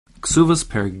Kesubos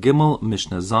per Gimel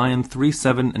Mishnah Zion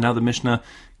 3:7, and now the Mishnah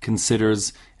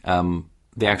considers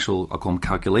the actual, I'll call them,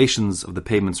 calculations of the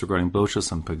payments regarding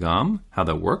Boshas and Pagam, how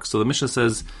that works. So the Mishnah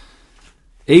says,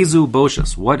 Ezu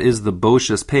Boshas, what is the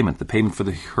Boshas payment, the payment for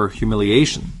her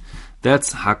humiliation?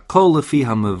 That's Hakol Lefi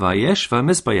HaMevayesh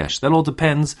VaMisbayesh. That all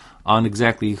depends on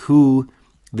exactly who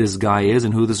this guy is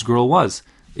and who this girl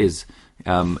is.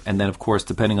 And then, of course,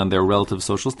 depending on their relative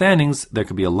social standings, there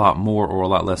could be a lot more or a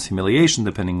lot less humiliation,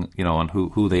 depending, on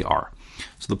who they are.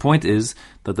 So the point is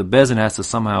that the Beis Din has to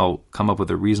somehow come up with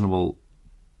a reasonable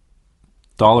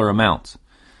dollar amount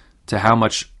to how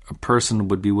much a person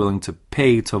would be willing to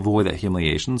pay to avoid that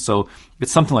humiliation. So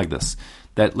it's something like this,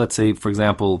 that let's say, for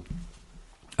example,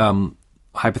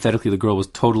 hypothetically the girl was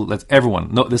total, that's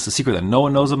everyone, no, this is a secret that no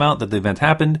one knows about, that the event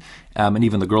happened, and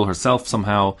even the girl herself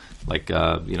somehow,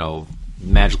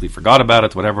 magically forgot about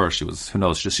it, whatever, or she was, who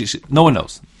knows, no one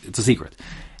knows. It's a secret.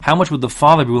 How much would the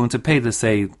father be willing to pay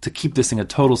to keep this thing a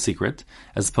total secret,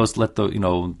 as opposed to let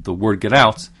the word get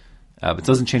out? It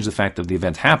doesn't change the fact of the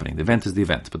event happening. The event is the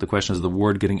event, but the question is the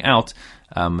word getting out,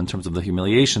 in terms of the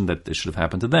humiliation that it should have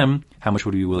happened to them. How much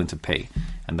would he be willing to pay?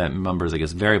 And that number is, I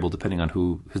guess, variable depending on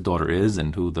who his daughter is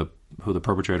and who the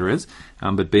perpetrator is.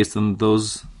 But based on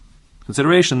those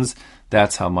considerations,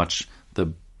 that's how much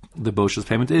the Boshas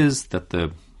payment is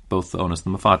that both the onus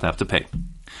and the Mafata have to pay.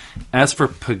 As for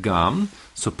Pagam,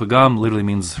 so Pagam literally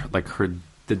means like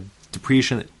the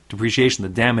depreciation, the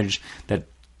damage that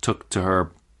took to her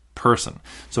person.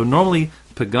 So normally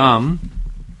Pagam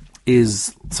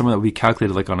is something that would be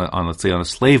calculated like on let's say on a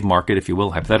slave market, if you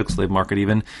will, hypothetical slave market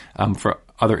even, for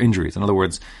other injuries. In other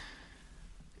words,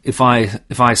 if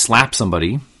I slap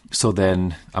somebody, so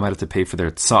then I might have to pay for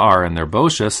their tsar and their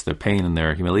boshas, their pain and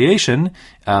their humiliation,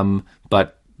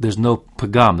 but there's no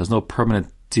pagam, there's no permanent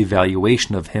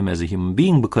devaluation of him as a human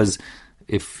being, because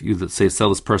if you, let's say, sell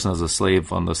this person as a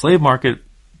slave on the slave market,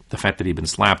 the fact that he'd been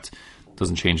slapped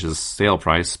doesn't change his sale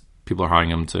price. People are hiring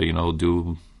him to,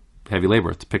 do heavy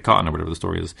labor, to pick cotton or whatever the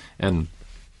story is. And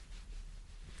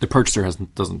the purchaser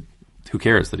doesn't, who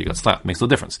cares that he got slapped? It makes no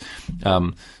difference.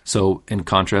 So in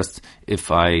contrast,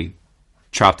 if I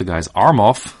chop the guy's arm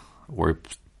off or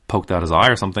poked out his eye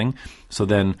or something, so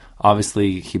then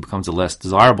obviously he becomes a less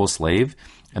desirable slave,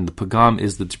 and the pagam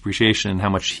is the depreciation and how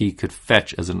much he could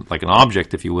fetch as an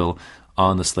object, if you will,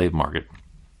 on the slave market.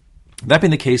 That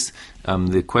being the case,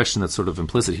 the question that's sort of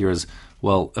implicit here is,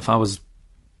 well, if I was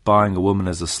buying a woman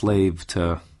as a slave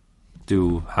to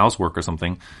do housework or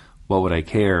something, what would I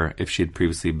care if she had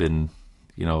previously been,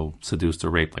 seduced or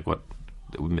raped? Like, what?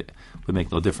 It would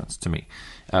make no difference to me.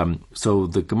 So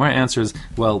the Gemara answers,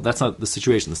 well, that's not the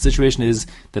situation. The situation is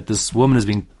that this woman is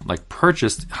being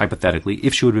purchased, hypothetically,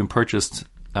 if she would have been purchased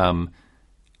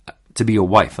to be a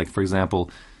wife. Like, for example,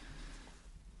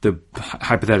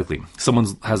 hypothetically, someone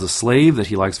has a slave that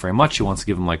he likes very much. He wants to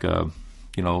give him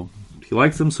he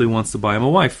likes him, so he wants to buy him a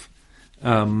wife.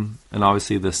 And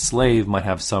obviously the slave might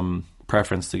have some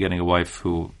preference to getting a wife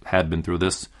who had been through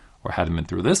this or hadn't been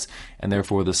through this, and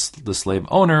therefore the slave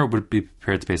owner would be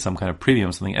prepared to pay some kind of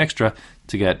premium, something extra,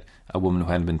 to get a woman who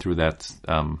hadn't been through that,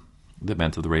 the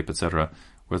event of the rape, etc.,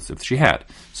 if she had.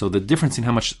 So the difference in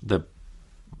how much the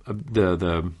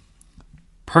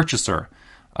purchaser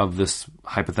of this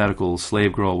hypothetical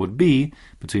slave girl would be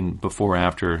between before and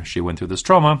after she went through this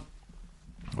trauma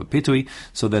with pitui,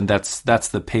 so then that's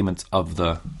the payment of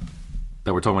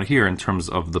that we're talking about here in terms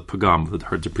of the pagam,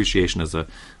 her depreciation as a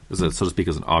so to speak,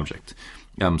 as an object.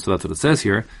 So that's what it says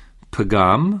here.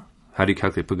 Pagam. How do you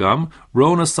calculate pagam?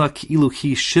 Ronasa ki'ilu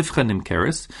hi shivcha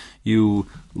nimkeres. You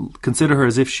consider her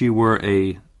as if she were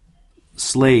a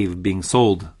slave being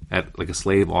sold at like a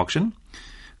slave auction.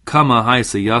 Kama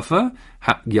haisa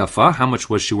yafa. How much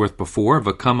was she worth before?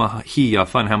 Vakama hi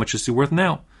yafa. And how much is she worth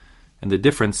now? And the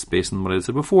difference, based on what I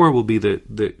said before, will be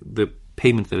the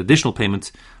payment, the additional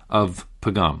payment of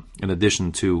pagam, in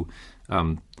addition to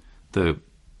the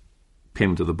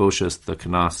payment of the boshas, the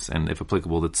kanas, and if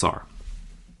applicable, the tsar.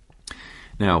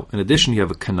 Now, in addition, you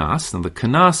have a kanas, and the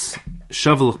kanas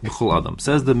shavel b'chol adam.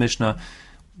 Says the Mishnah,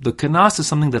 the kanas is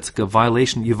something that's like a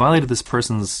violation. You violated this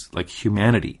person's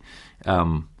humanity,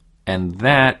 and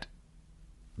that,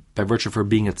 by virtue of her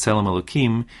being a tzelem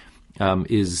elokim,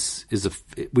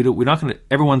 we're not going to.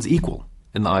 Everyone's equal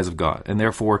in the eyes of God, and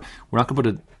therefore we're not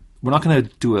going to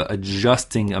do a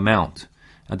adjusting amount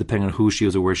depending on who she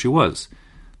is or where she was.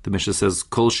 The Mishnah says,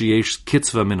 Kol sheyesh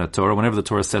kitzva min Torah. Whenever the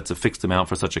Torah sets a fixed amount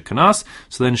for such a kanas,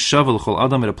 so then shavel chol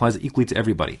adam, it applies equally to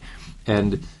everybody.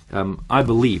 And I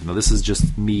believe, now this is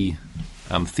just me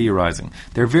theorizing,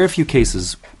 there are very few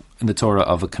cases in the Torah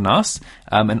of a kanas,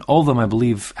 and all of them, I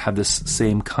believe, have this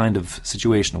same kind of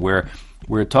situation where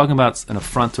we're talking about an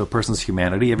affront to a person's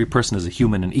humanity. Every person is a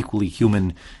human and equally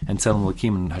human and Tzelem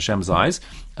Elokim in Hashem's eyes.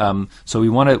 So we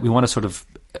want to sort of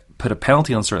put a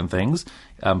penalty on certain things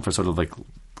for sort of like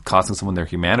costing someone their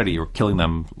humanity or killing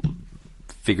them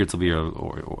figuratively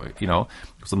or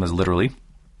sometimes literally.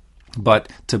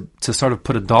 But to sort of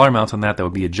put a dollar amount on that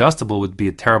would be adjustable would be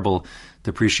a terrible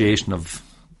depreciation of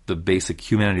the basic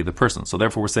humanity of the person. So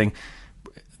therefore we're saying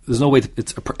there's no way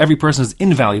every person is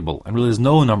invaluable, and really there's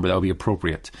no number that would be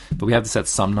appropriate. But we have to set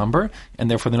some number, and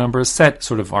therefore the number is set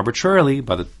sort of arbitrarily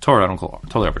by the Torah. I don't call it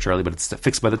totally arbitrarily, but it's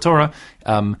fixed by the Torah.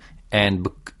 And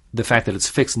the fact that it's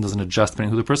fixed and doesn't adjust depending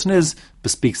on who the person is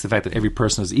bespeaks the fact that every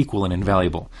person is equal and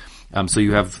invaluable. So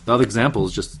you have the other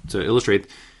examples, just to illustrate.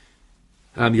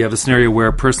 You have a scenario where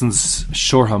a person's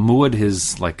shor hamuad,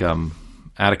 his like out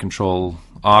of control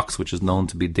ox, which is known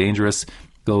to be dangerous,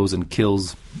 goes and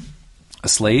kills a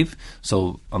slave.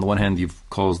 So on the one hand, you've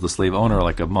caused the slave owner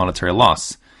like a monetary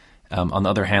loss. On the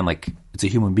other hand, like it's a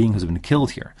human being who's been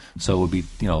killed here. So it would be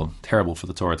terrible for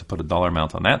the Torah to put a dollar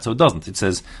amount on that. So it doesn't. It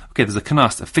says, okay, there's a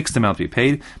kanas, a fixed amount to be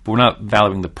paid, but we're not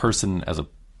valuing the person as a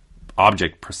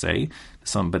object per se.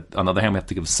 But on the other hand, we have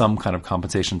to give some kind of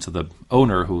compensation to the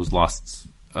owner who's lost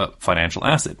a financial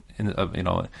asset,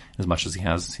 as much as he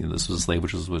has. This was a slave,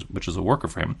 which is a worker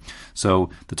for him.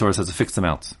 So the Torah says a fixed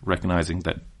amount, recognizing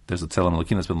that there's a Tzelem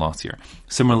Elokim that's been lost here.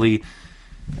 Similarly,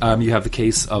 you have the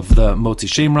case of the Motzi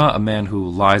Shemra, a man who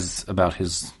lies about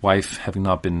his wife having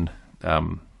not been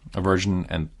a virgin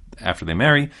and after they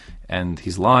marry, and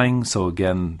he's lying. So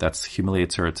again, that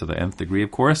humiliates her to the nth degree,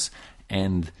 of course,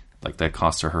 and like that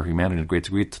costs her humanity to a great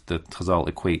degree. The Chazal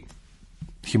equate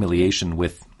humiliation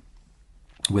with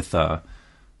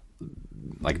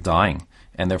like dying,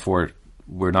 and therefore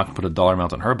we're not going to put a dollar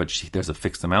amount on her, but there's a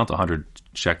fixed amount, 100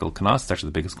 shekel kanas. It's actually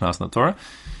the biggest kanas in the Torah.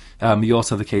 You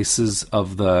also have the cases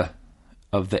of the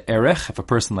erech. If a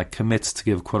person like commits to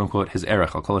give quote unquote his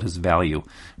erech, I'll call it his value,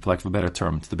 for lack of a better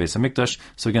term, to the Beis Hamikdash.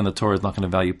 So again, the Torah is not going to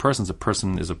value persons. A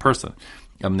person is a person.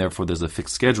 Therefore, there's a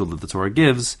fixed schedule that the Torah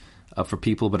gives for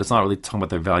people, but it's not really talking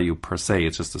about their value per se.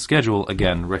 It's just a schedule.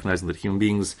 Again, recognizing that human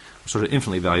beings are sort of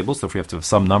infinitely valuable, so if we have to have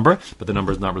some number, but the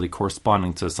number is not really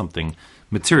corresponding to something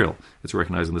material. It's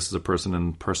recognizing this is a person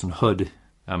and personhood.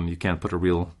 You can't put a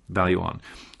real value on.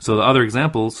 So the other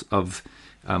examples of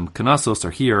kanasos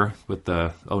are here with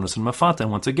the onus and mafat, and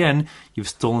once again, you've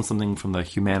stolen something from the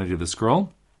humanity of this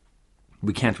girl.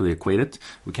 We can't really equate it.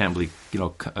 We can't really,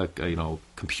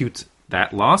 compute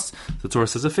that loss. The Torah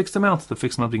says a fixed amount. The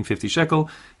fixed amount being 50 shekel.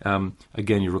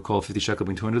 Again, you recall 50 shekel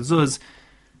being 200 zuz.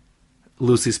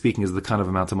 Loosely speaking, is the kind of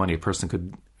amount of money a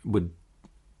person would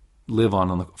live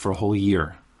on for a whole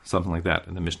year. Something like that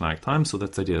in the Mishnaic time. So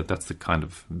that's the idea. That's the kind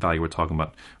of value we're talking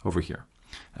about over here.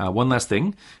 One last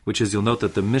thing, which is you'll note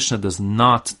that the Mishnah does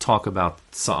not talk about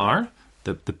sa'ar,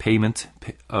 the payment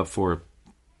for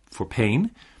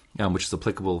pain, which is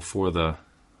applicable for the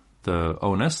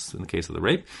onus in the case of the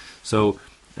rape. So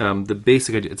the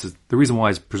basic idea, the reason why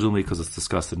is presumably because it's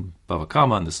discussed in Bava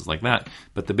Kama, and this is like that.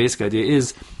 But the basic idea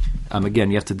is,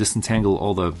 again, you have to disentangle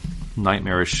all the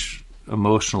nightmarish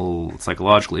emotional,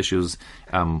 psychological issues,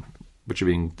 which are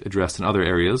being addressed in other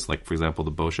areas, like, for example,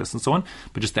 the boshes and so on,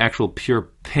 but just the actual pure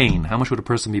pain. How much would a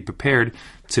person be prepared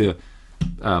to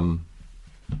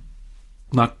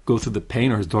not go through the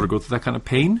pain, or his daughter go through that kind of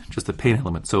pain? Just the pain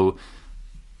element. So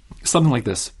something like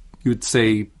this. You would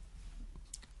say,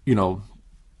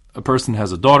 a person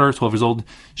has a daughter, 12 years old,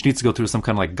 she needs to go through some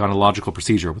kind of like gynecological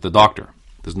procedure with a doctor.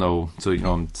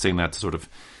 I'm saying that to sort of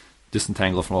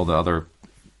disentangle from all the other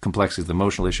complexities, the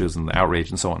emotional issues and the outrage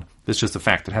and so on. It's just a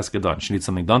fact that has to get done. She needs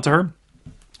something done to her,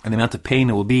 and the amount of pain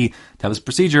it will be to have this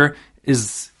procedure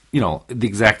is, the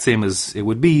exact same as it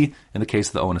would be in the case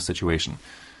of the onus situation.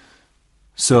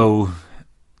 So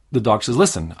the doctor says,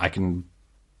 listen, I can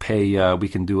pay, we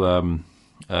can do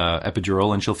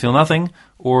epidural and she'll feel nothing,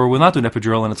 or we'll not do an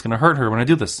epidural and it's going to hurt her when I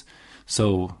do this.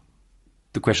 So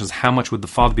the question is, how much would the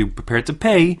father be prepared to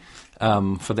pay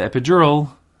for the epidural,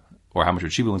 or how much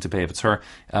would she be willing to pay if it's her,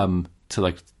 to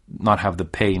like not have the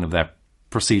pain of that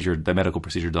procedure, the medical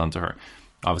procedure done to her?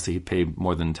 Obviously, he'd pay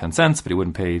more than 10 cents, but he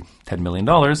wouldn't pay $10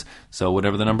 million. So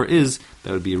whatever the number is,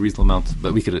 that would be a reasonable amount.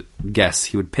 But we could guess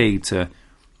he would pay to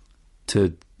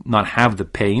not have the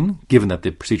pain, given that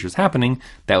the procedure is happening.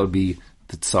 That would be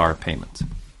the tsar payment.